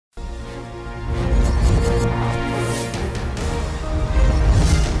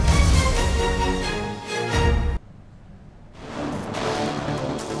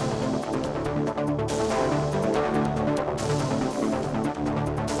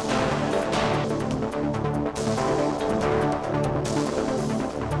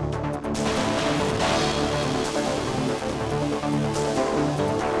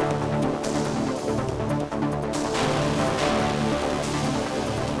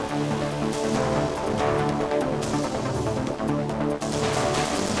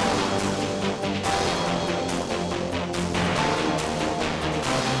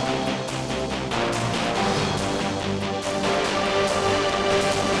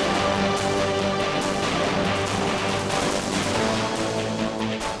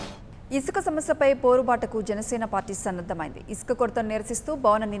ఇసుక సమస్యపై పోరుబాటకు జనసేన పార్టీ సన్నద్ధమైంది. ఇసుక కొరతను నిరసిస్తూ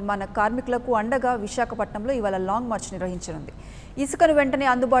భవన నిర్మాణ కార్మికులకు అండగా విశాఖపట్నంలో ఇవాళ లాంగ్ మార్చ్ నిర్వహించనుంది. ఇసుకను వెంటనే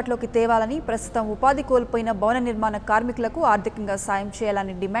అందుబాటులోకి తేవాలని, ప్రస్తుతం ఉపాధి కోల్పోయిన భవన నిర్మాణ కార్మికులకు ఆర్థికంగా సాయం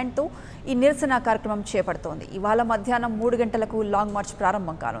చేయాలని డిమాండ్తో ఈ నిరసన కార్యక్రమం చేపడుతోంది. ఇవాళ మధ్యాహ్నం 3 గంటలకు లాంగ్ మార్చ్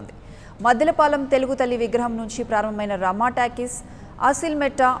ప్రారంభం కానుంది. మద్దెలపాలెం తెలుగు తల్లి విగ్రహం నుంచి ప్రారంభమైన రమా టాకీస్,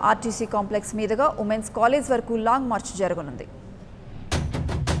 ఆసిల్మెట్ట ఆర్టీసీ కాంప్లెక్స్ మీదుగా ఉమెన్స్ కాలేజ్ వరకు లాంగ్ మార్చ్ జరగనుంది.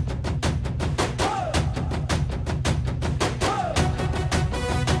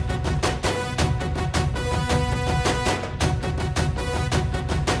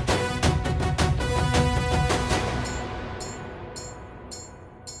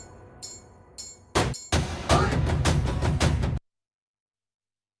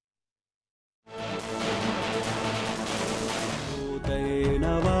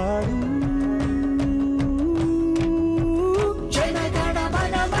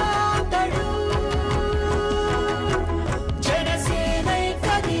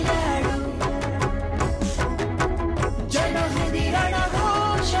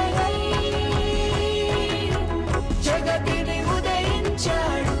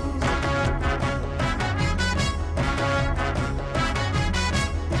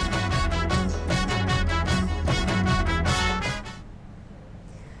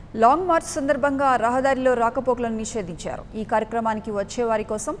 లాంగ్ మార్చ్ సందర్భంగా రహదారిలో రాకపోకలను నిషేధించారు. ఈ కార్యక్రమానికి వచ్చేవారి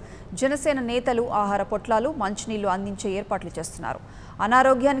కోసం జనసేన నేతలు ఆహార పొట్లాలు, మంచినీళ్లు అందించే ఏర్పాట్లు చేస్తున్నారు.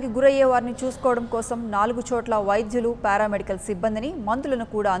 అనారోగ్యానికి గురయ్యే వారిని చూసుకోవడం కోసం 4 చోట్ల వైద్యులు, పారామెడికల్ సిబ్బందిని, మందులను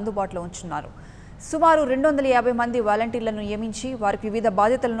కూడా అందుబాటులో ఉంచున్నారు. సుమారు 250 మంది వాలంటీర్లను నియమించి వారికి వివిధ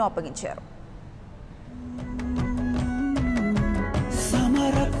బాధ్యతలను అప్పగించారు.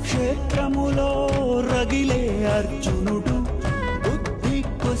 సమరక్షేత్రములో రగిలే అర్జునుడు,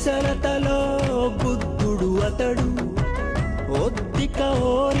 కుశలతలో బుద్ధుడు అతడు, ఒద్దిక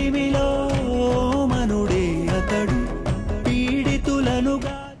ఓరిమిలో మనుడే అతడు,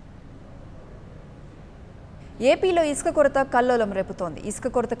 పీడితులనుగా. ఏపీలో ఇసుక కొరత కల్లోలం రేపుతోంది.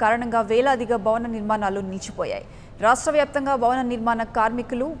 ఇసుక కొరత కారణంగా వేలాదిగా భవన నిర్మాణాలు నిలిచిపోయాయి. రాష్ట్ర వ్యాప్తంగా భవన నిర్మాణ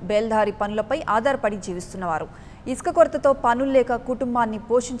కార్మికులు బేల్దారి పనులపై ఆధారపడి జీవిస్తున్నవారు. ఇసుక కొరతతో పనులు లేక కుటుంబాన్ని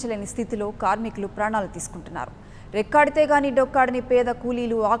పోషించలేని స్థితిలో కార్మికులు ప్రాణాలు తీసుకుంటున్నారు. రెక్కాడితే గాని డొక్కాడని పేద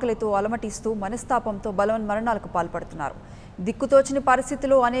కూలీలు ఆకలితో అలమటిస్తూ మనస్తాపంతో బలవన్మరణాలకు పాల్పడుతున్నారు. దిక్కుతోచని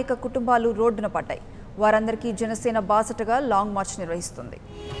పరిస్థితిలో అనేక కుటుంబాలు రోడ్డున పడ్డాయి. వారందరికీ జనసేన బాసటగా లాంగ్ మార్చ్ నిర్వహిస్తుంది.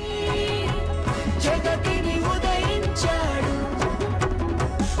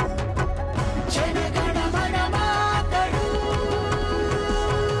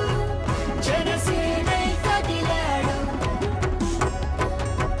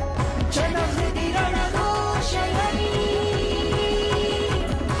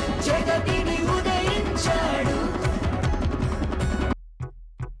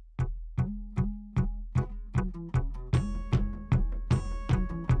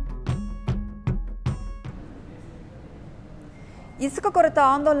 ఇసుక కొరత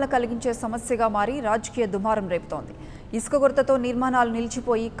ఆందోళన కలిగించే సమస్యగా మారి రాజకీయ దుమారం రేపుతోంది. ఇసుక కొరతతో నిర్మాణాలు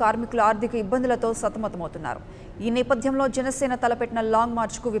నిలిచిపోయి కార్మికులు ఆర్థిక ఇబ్బందులతో సతమతమవుతున్నారు. ఈ నేపథ్యంలో జనసేన తలపెట్టిన లాంగ్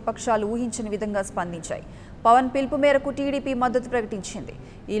మార్చ్కు విపక్షాలు ఊహించని విధంగా స్పందించాయి. పవన్ పిలుపు మేరకు టీడీపీ మద్దతు ప్రకటించింది.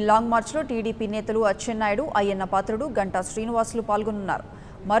 ఈ లాంగ్ మార్చ్లో టీడీపీ నేతలు అచ్చెన్నాయుడు, అయ్యన్న పాత్రుడు, గంటా శ్రీనివాసులు పాల్గొనున్నారు.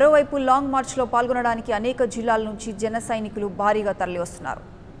 మరోవైపు లాంగ్ మార్చ్లో పాల్గొనడానికి అనేక జిల్లాల నుంచి జన సైనికులు భారీగా తరలివస్తున్నారు.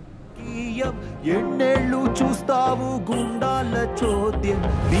 ఎన్నేళ్ళు చూస్తావు గుండాల చోద్యం,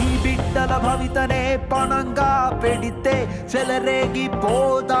 నీ బిడ్డల భవితనే పణంగా పెడితే చెలరేగి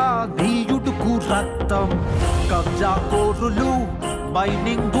పోదా నీ యుటుకు రక్తం. కబ్జా కోరులు,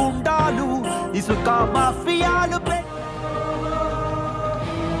 మైనింగ్ గుండాలు, ఇసుక మాఫియాలు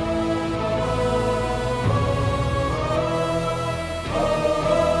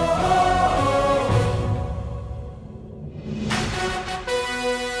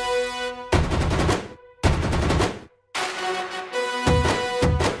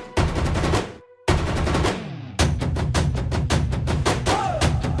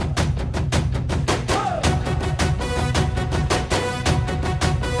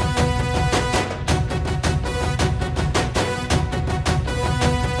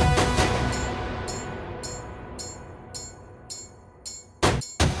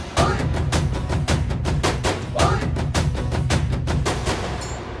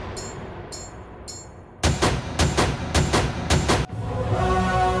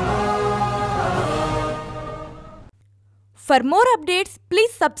For more updates,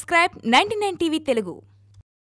 please subscribe 99 TV Telugu.